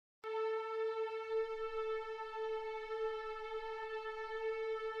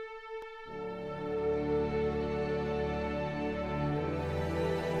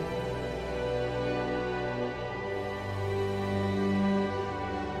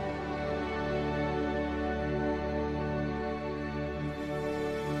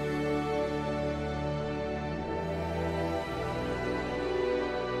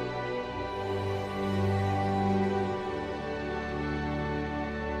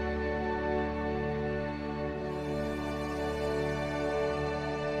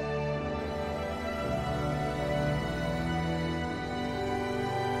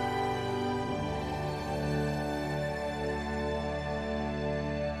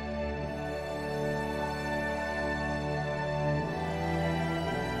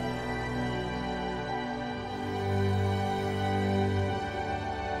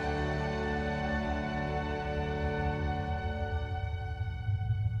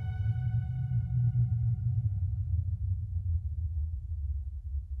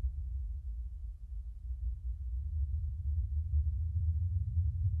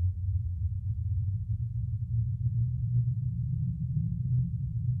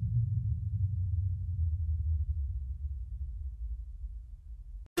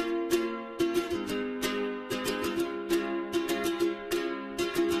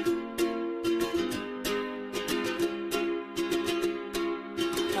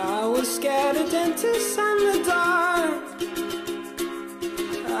was scared of dentists and the dark.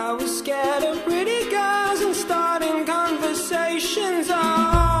 I was scared of pretty girls and starting conversations.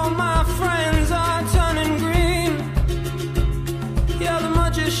 All my friends are turning green. Yeah, the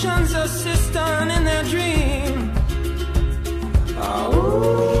magician's assistant in their dream. Oh.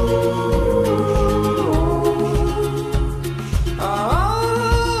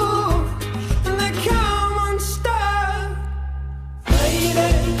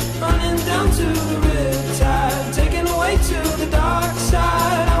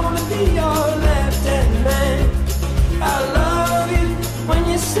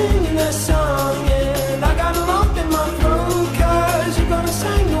 Singing that song, and I got a lump in my throat, 'cause you're gonna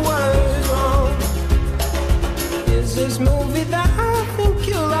sing the words wrong. Here's this movie that I think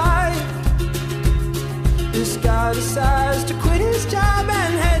you like. This guy decides to quit his job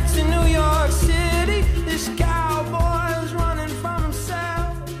and head to New York City. This cowboy's running from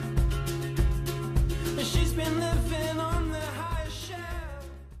himself, and she's been living on the highest shelf.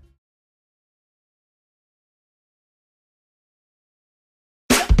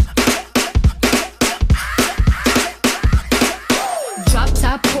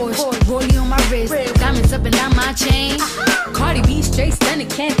 Porsche, rollie on my wrist, diamonds up and down my chain. Cardi B straight stunning,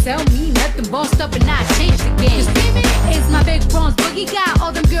 can't tell me nothing. Bossed up and I changed the game. Cause baby, it's my big bronze boogie, got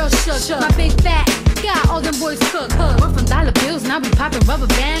all them girls shook. My big fat, got all them boys cooked. We're from dollar bills, now we popping rubber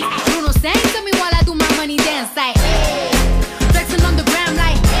bands. Bruno sang to me while I do my money dance like, hey. Flexing on the gram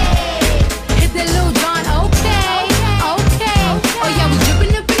like, hey. Hit that Lil Jon, okay, okay. Oh yeah, we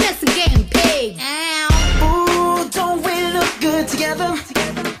dripping the finesse and getting paid. Ooh, don't we look good together?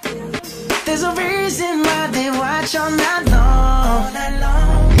 There's a reason why they watch all night long. All night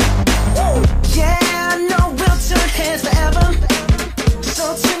long. Yeah, I know we'll turn heads forever. So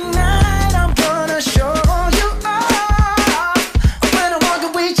tonight I'm gonna show you off. When I'm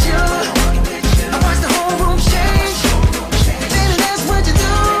walking with you, I watch the whole room change. Baby, that's what you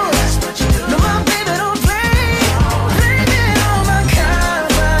do. No, my baby don't play. Blaming on my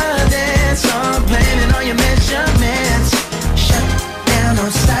confidence, I'm blaming on your measurements. Shut down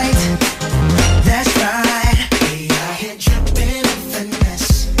on sight. That's right. We out here dripping in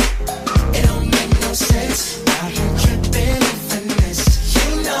finesse. It don't make no sense. Out here dripping in finesse. You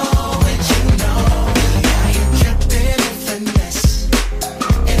know it, you know. We out here dripping in finesse.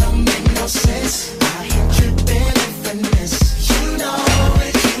 It don't make no sense. Out here dripping in finesse. You know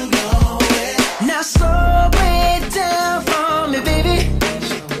it, you know it. Now slow it down for me, baby.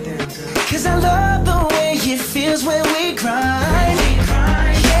 'Cause I love the way it feels when we grind.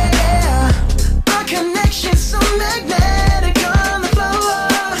 Connection so magnetic on the floor.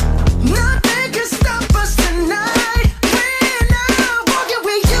 Nothing can stop us tonight. When I'm walking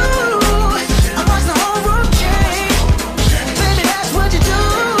with you, I watch the whole room change. Baby, that's what you do.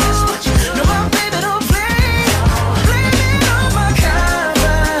 No, my baby don't play. Blaming on my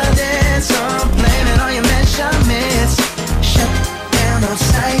confidence, I'm blaming on your measurements. Shut down on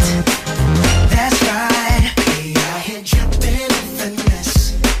sight. That's right. We out here dripping in finesse.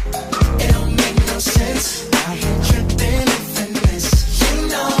 It don't make no sense. Out here dripping in finesse. You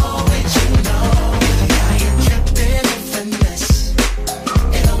know it, you know it. Out here dripping in finesse.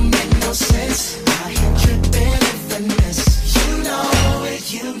 It don't make no sense. Out here dripping in finesse. You know it,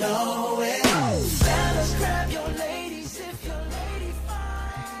 you know it. Fellas, grab your ladies if your lady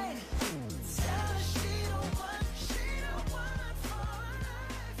fine. Tell her she don't want for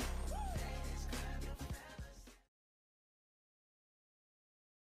life. Ladies, grab your fellas.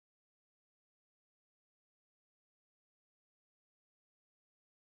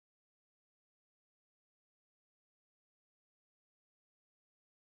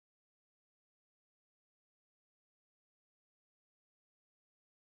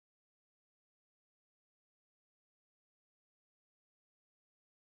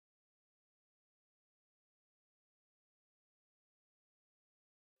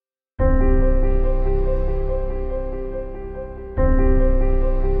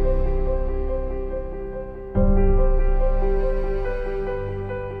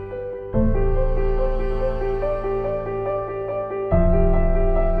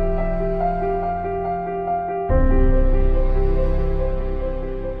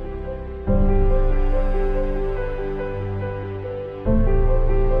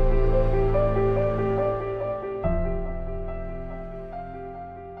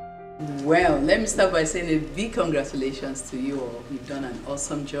 Well, let me start by saying a big congratulations to you all. You've done an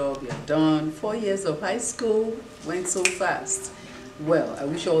awesome job. You're done. 4 years of high school went so fast. Well, I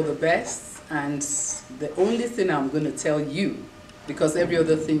wish you all the best, and the only thing I'm going to tell you Because every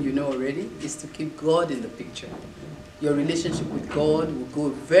other thing you know already is to keep God in the picture. Your relationship with God will go a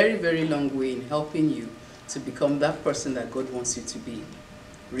very, very long way in helping you to become that person that God wants you to be.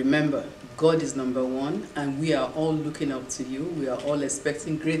 Remember, God is number one, and we are all looking up to you. We are all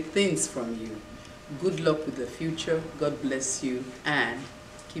expecting great things from you. Good luck with the future. God bless you, and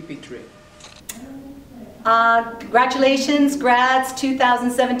keep it real. Congratulations, grads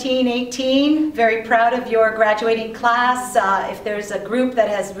 2017-18. Very proud of your graduating class. If there's a group that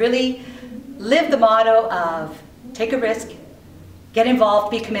has really lived the motto of take a risk, get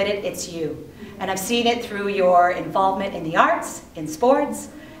involved, be committed, it's you. And I've seen it through your involvement in the arts, in sports,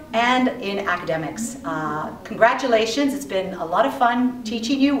 and in academics. Congratulations, it's been a lot of fun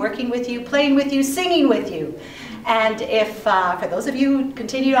teaching you, working with you, playing with you, singing with you. And if, for those of you who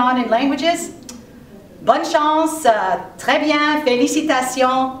continued on in languages, bonne chance, très bien,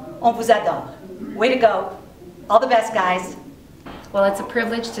 félicitations, on vous adore. Way to go. All the best, guys. Well, it's a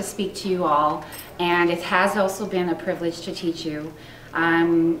privilege to speak to you all, and it has also been a privilege to teach you.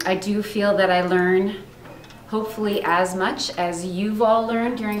 I do feel that I learn hopefully as much as you've all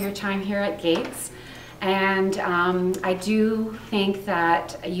learned during your time here at Gates. And I do think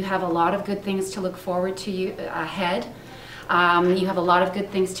that you have a lot of good things to look forward to ahead. You have a lot of good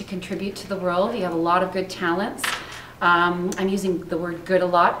things to contribute to the world. You have a lot of good talents. I'm using the word good a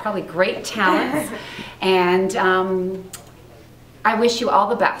lot, probably great talents. And I wish you all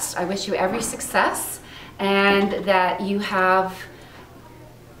the best. I wish you every success, and that you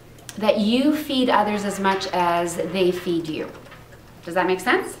feed others as much as they feed you. Does that make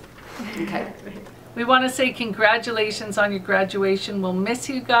sense? Okay. We want to say congratulations on your graduation. We'll miss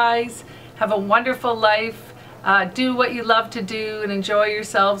you guys. Have a wonderful life. Do what you love to do and enjoy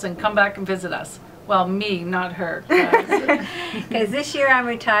yourselves, and come back and visit us. Well, me, not her. Because this year I'm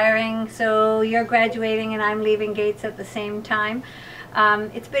retiring, so you're graduating and I'm leaving Gates at the same time.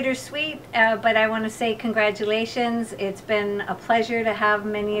 It's bittersweet, but I want to say congratulations. It's been a pleasure to have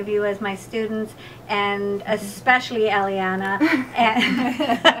many of you as my students, and especially Eliana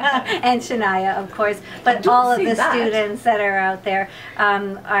and Shania, of course, but all of the students that are out there.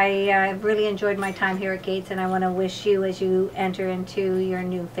 I really enjoyed my time here at Gates, and I want to wish you, as you enter into your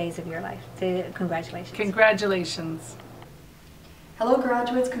new phase of your life, congratulations. Congratulations. Hello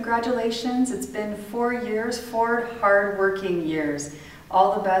graduates, congratulations. It's been 4 years, 4 hard-working years.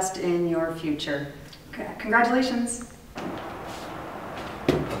 All the best in your future. Congratulations.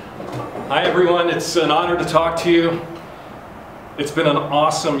 Hi everyone, it's an honor to talk to you. It's been an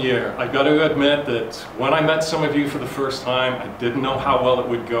awesome year. I got to admit that when I met some of you for the first time, I didn't know how well it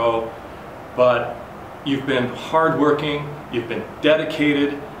would go, but you've been hardworking, you've been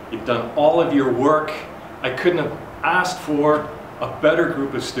dedicated, you've done all of your work. I couldn't have asked for a better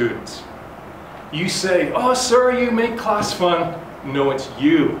group of students. You say, oh sir, you make class fun. No, it's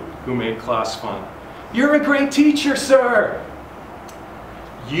you who made class fun. You're a great teacher, sir.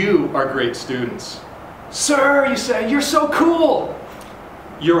 You are great students. Sir, you say, you're so cool.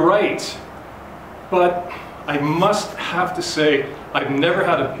 You're right. But I must have to say, I've never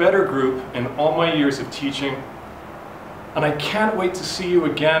had a better group in all my years of teaching, and I can't wait to see you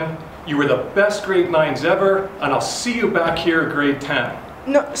again. You were the best grade 9s ever, and I'll see you back here at grade 10.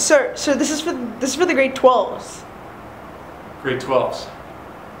 No, sir, this is for the grade 12s. Grade 12s.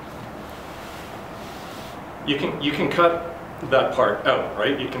 You can cut that part out,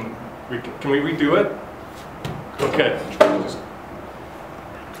 right? Can we redo it? Okay.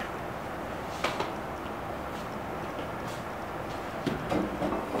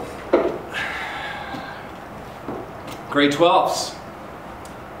 Grade 12s.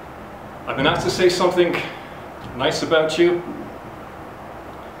 I've been asked to say something nice about you.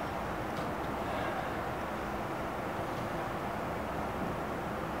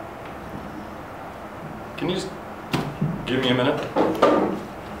 Can you just give me a minute?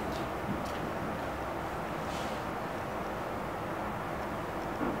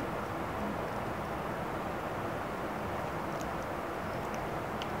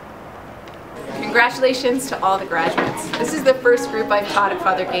 Congratulations to all the graduates. This is the first group I've taught at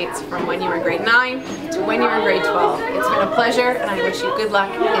Father Gates from when you were in grade 9 to when you were in grade 12. It's been a pleasure, and I wish you good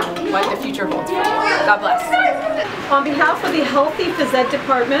luck in what the future holds for you. God bless. On behalf of the Healthy Phys Ed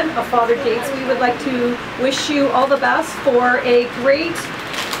Department of Father Gates, we would like to wish you all the best for a great,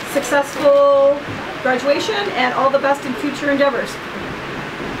 successful graduation and all the best in future endeavors.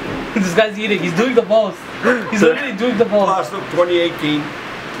 This guy's eating. He's doing the most. He's literally doing the most. Class of 2018,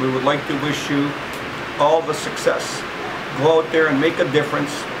 we would like to wish you all the success. Go out there and make a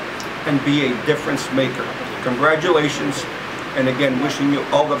difference and be a difference maker. Congratulations, and again, wishing you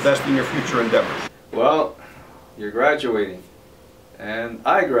all the best in your future endeavors. Well, you're graduating. and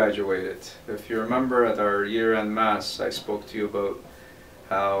I graduated. If you remember at our year-end Mass, I spoke to you about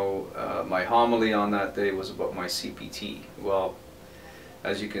how my homily on that day was about my CPT. Well,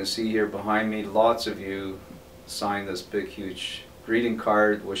 as you can see here behind me, lots of you signed this big huge greeting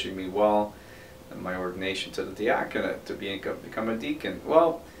card wishing me well in my ordination to the diaconate to become a deacon.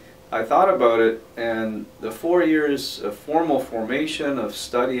 Well, I thought about it, and the 4 years of formal formation, of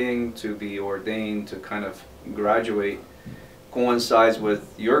studying to be ordained, to kind of graduate, coincides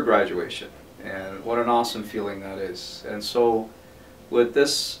with your graduation. And what an awesome feeling that is. And so with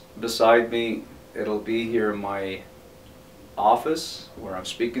this beside me, it'll be here in my office where I'm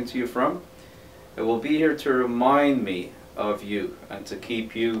speaking to you from. It will be here to remind me of you and to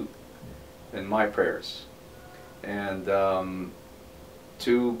keep you in my prayers. And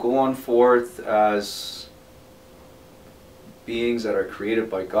to go on forth as beings that are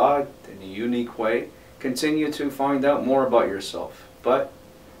created by God in a unique way. Continue to find out more about yourself, but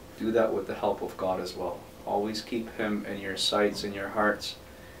do that with the help of God as well. Always keep Him in your sights, in your hearts,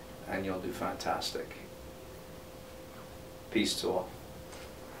 and you'll do fantastic. Peace to all.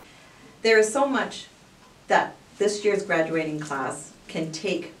 There is so much that this year's graduating class can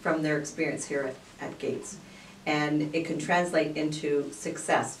take from their experience here at Gates. And it can translate into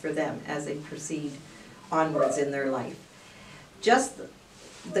success for them as they proceed onwards in their life. Just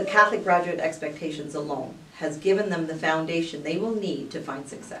the Catholic graduate expectations alone has given them the foundation they will need to find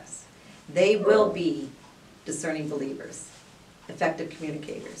success. They will be discerning believers, effective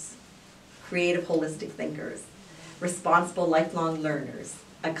communicators, creative holistic thinkers, responsible lifelong learners,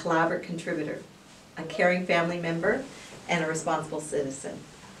 a collaborative contributor, a caring family member, and a responsible citizen.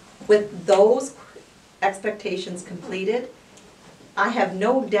 With those expectations completed, I have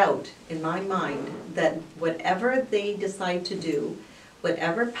no doubt in my mind that whatever they decide to do,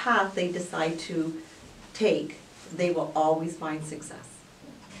 whatever path they decide to take, they will always find success.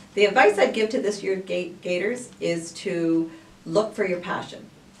 The advice I'd give to this year's Gators is to look for your passion.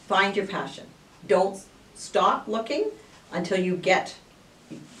 Find your passion. Don't stop looking until you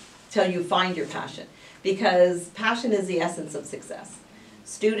find your passion, because passion is the essence of success.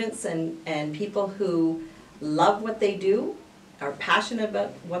 Students and people who love what they do, are passionate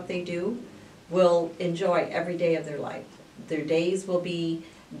about what they do, will enjoy every day of their life. Their days will be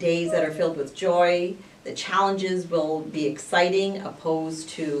days that are filled with joy. The challenges will be exciting opposed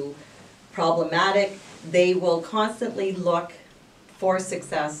to problematic. They will constantly look for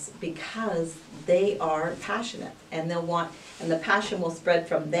success because they are passionate, and the passion will spread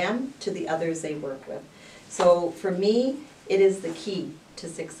from them to the others they work with. So for me, it is the key to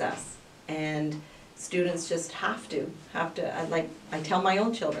success, and students just have to, I tell my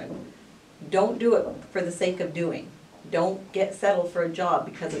own children, don't do it for the sake of doing. Don't get settled for a job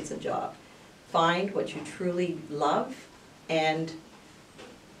because it's a job. Find what you truly love and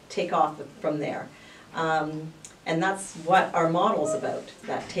take off from there. And that's what our model's about,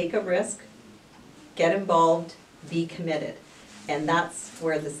 that take a risk, get involved, be committed. And that's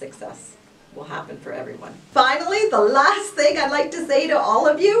where the success will happen for everyone. Finally, the last thing I'd like to say to all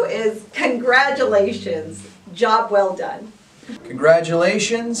of you is congratulations. Job well done.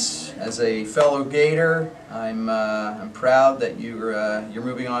 Congratulations. As a fellow Gator, I'm proud that you're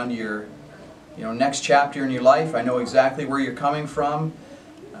moving on to your next chapter in your life. I know exactly where you're coming from.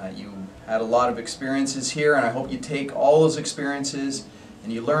 You had a lot of experiences here, and I hope you take all those experiences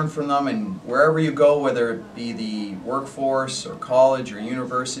and you learn from them, and wherever you go, whether it be the workforce or college or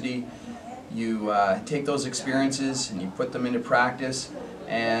university, you take those experiences and you put them into practice.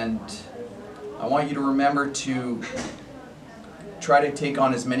 And I want you to remember to try to take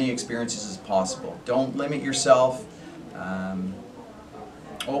on as many experiences as possible. Don't limit yourself.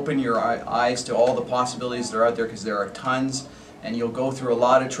 Open your eyes to all the possibilities that are out there, because there are tons, and you'll go through a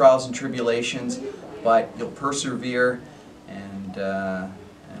lot of trials and tribulations, but you'll persevere, and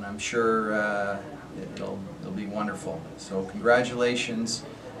I'm sure it'll be wonderful. So congratulations.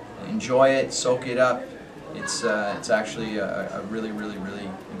 Enjoy it, soak it up. It's actually a really, really, really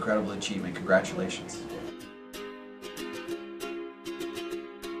incredible achievement. Congratulations.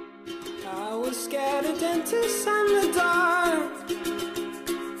 I was scared of dentists and the dark.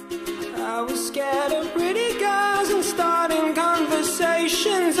 I was scared of pretty girls and starting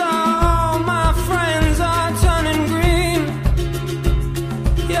conversations. All my friends are turning green.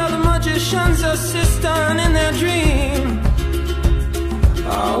 Yeah, the magician's assistant in their dream.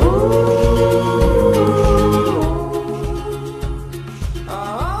 Oh.